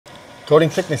Coating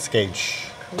thickness gauge.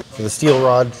 For the steel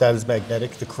rod, that is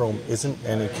magnetic, the chrome isn't,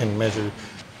 and it can measure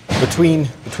between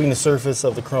the surface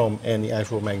of the chrome and the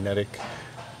actual magnetic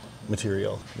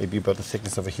material, maybe about the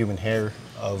thickness of a human hair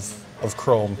of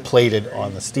chrome plated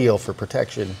on the steel for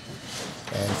protection.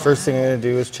 And first thing I'm going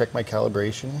to do is check my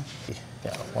calibration.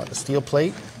 Yeah, I want the steel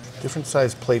plate, different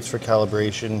size plates for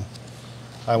calibration.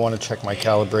 I want to check my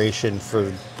calibration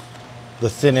for the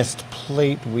thinnest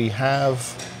plate we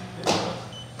have.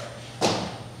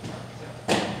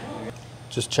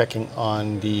 Just checking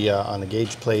on the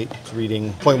gauge plate, it's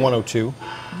reading 0.102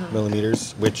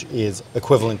 millimeters, which is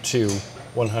equivalent to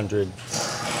 100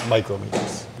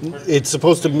 micrometers. It's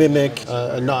supposed to mimic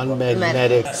a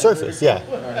non-magnetic surface,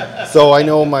 yeah. So I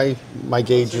know my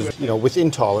gauge is,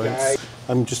 within tolerance.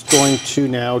 I'm just going to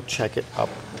now check it up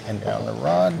and down the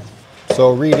rod.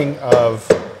 So a reading of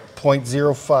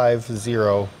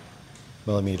 0.050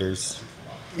 millimeters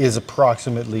is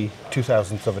approximately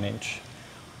 2/1000th of an inch,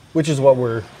 which is what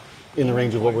we're in the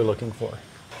range of what we're looking for.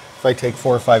 If I take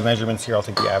 4 or 5 measurements here, I'll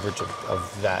take the average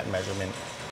of that measurement.